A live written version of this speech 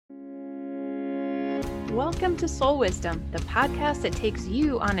Welcome to Soul Wisdom, the podcast that takes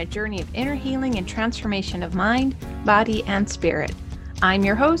you on a journey of inner healing and transformation of mind, body, and spirit. I'm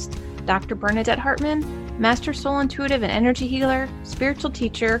your host, Dr. Bernadette Hartman, Master Soul Intuitive and Energy Healer, spiritual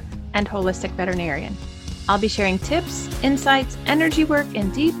teacher, and holistic veterinarian. I'll be sharing tips, insights, energy work,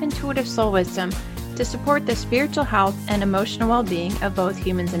 and deep intuitive soul wisdom to support the spiritual health and emotional well-being of both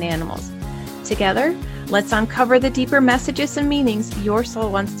humans and animals. Together, let's uncover the deeper messages and meanings your soul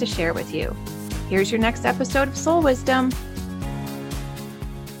wants to share with you. Here's your next episode of Soul Wisdom.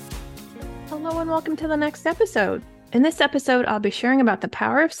 Hello and welcome to the next episode. In this episode, I'll be sharing about the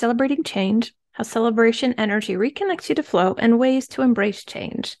power of celebrating change, how celebration energy reconnects you to flow, and ways to embrace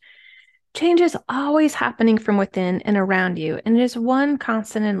change. Change is always happening from within and around you, and it is one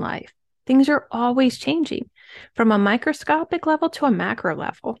constant in life. Things are always changing, from a microscopic level to a macro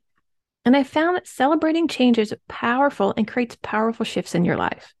level. And I found that celebrating change is powerful and creates powerful shifts in your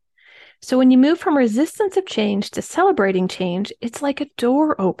life. So when you move from resistance of change to celebrating change, it's like a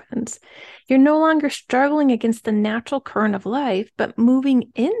door opens. You're no longer struggling against the natural current of life, but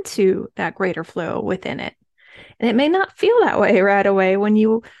moving into that greater flow within it. And it may not feel that way right away when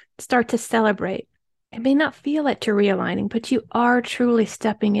you start to celebrate. It may not feel that you're realigning, but you are truly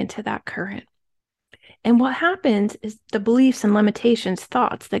stepping into that current. And what happens is the beliefs and limitations,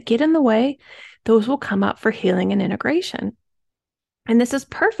 thoughts that get in the way, those will come up for healing and integration. And this is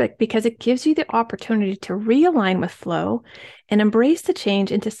perfect because it gives you the opportunity to realign with flow and embrace the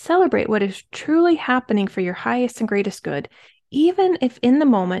change and to celebrate what is truly happening for your highest and greatest good, even if in the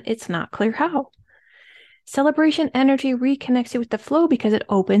moment it's not clear how. Celebration energy reconnects you with the flow because it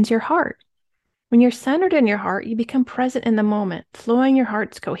opens your heart. When you're centered in your heart, you become present in the moment, flowing your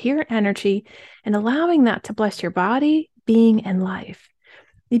heart's coherent energy and allowing that to bless your body, being, and life.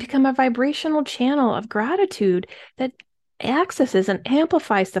 You become a vibrational channel of gratitude that accesses and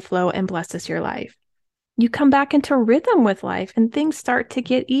amplifies the flow and blesses your life. You come back into rhythm with life and things start to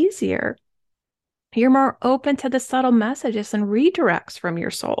get easier. You're more open to the subtle messages and redirects from your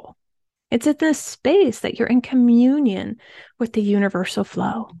soul. It's in this space that you're in communion with the universal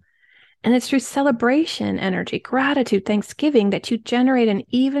flow. And it's through celebration energy, gratitude, thanksgiving that you generate an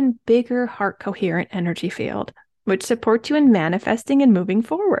even bigger heart coherent energy field, which supports you in manifesting and moving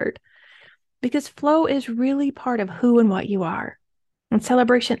forward. Because flow is really part of who and what you are. And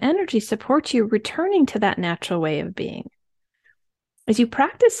celebration energy supports you returning to that natural way of being. As you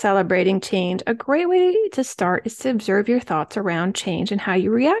practice celebrating change, a great way to start is to observe your thoughts around change and how you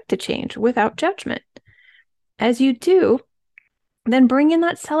react to change without judgment. As you do, then bring in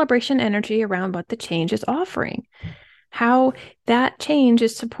that celebration energy around what the change is offering, how that change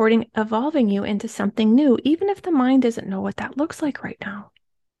is supporting evolving you into something new, even if the mind doesn't know what that looks like right now.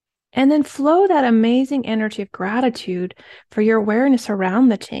 And then flow that amazing energy of gratitude for your awareness around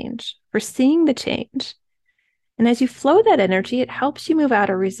the change, for seeing the change. And as you flow that energy, it helps you move out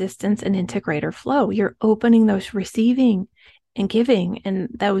of resistance and into greater flow. You're opening those receiving and giving and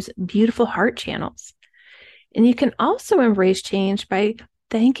those beautiful heart channels. And you can also embrace change by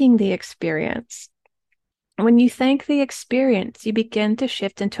thanking the experience. When you thank the experience, you begin to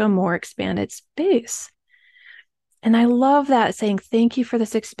shift into a more expanded space. And I love that, saying, thank you for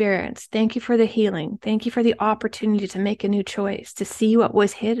this experience. Thank you for the healing. Thank you for the opportunity to make a new choice, to see what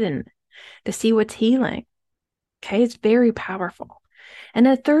was hidden, to see what's healing. Okay, it's very powerful. And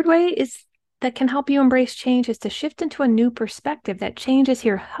a third way is that can help you embrace change is to shift into a new perspective that change is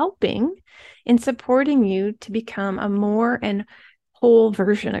here helping in supporting you to become a more and whole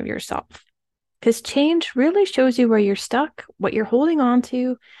version of yourself. Because change really shows you where you're stuck, what you're holding on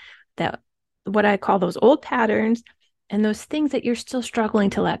to, that what I call those old patterns and those things that you're still struggling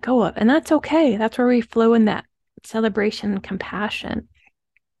to let go of. And that's okay. That's where we flow in that celebration and compassion.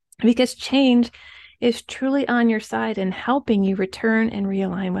 Because change is truly on your side and helping you return and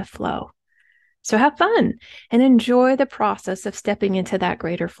realign with flow. So have fun and enjoy the process of stepping into that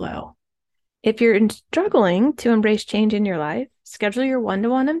greater flow. If you're struggling to embrace change in your life, schedule your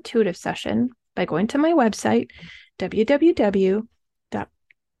one-to-one intuitive session by going to my website,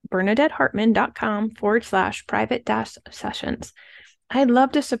 www.bernadettehartman.com/private-sessions. I'd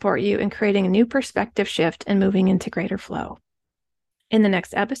love to support you in creating a new perspective shift and moving into greater flow. In the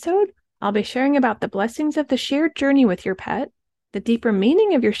next episode, I'll be sharing about the blessings of the shared journey with your pet, the deeper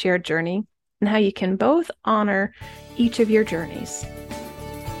meaning of your shared journey, and how you can both honor each of your journeys.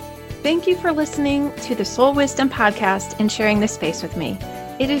 Thank you for listening to the Soul Wisdom podcast and sharing this space with me.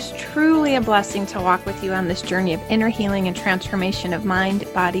 It is truly a blessing to walk with you on this journey of inner healing and transformation of mind,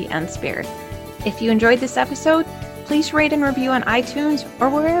 body, and spirit. If you enjoyed this episode, please rate and review on iTunes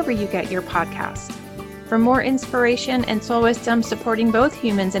or wherever you get your podcasts. For more inspiration and soul wisdom supporting both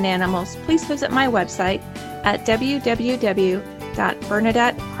humans and animals, please visit my website at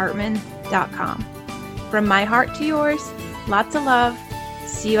www.bernadettehartman.com. From my heart to yours, lots of love.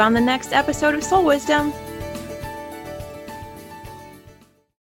 See you on the next episode of Soul Wisdom.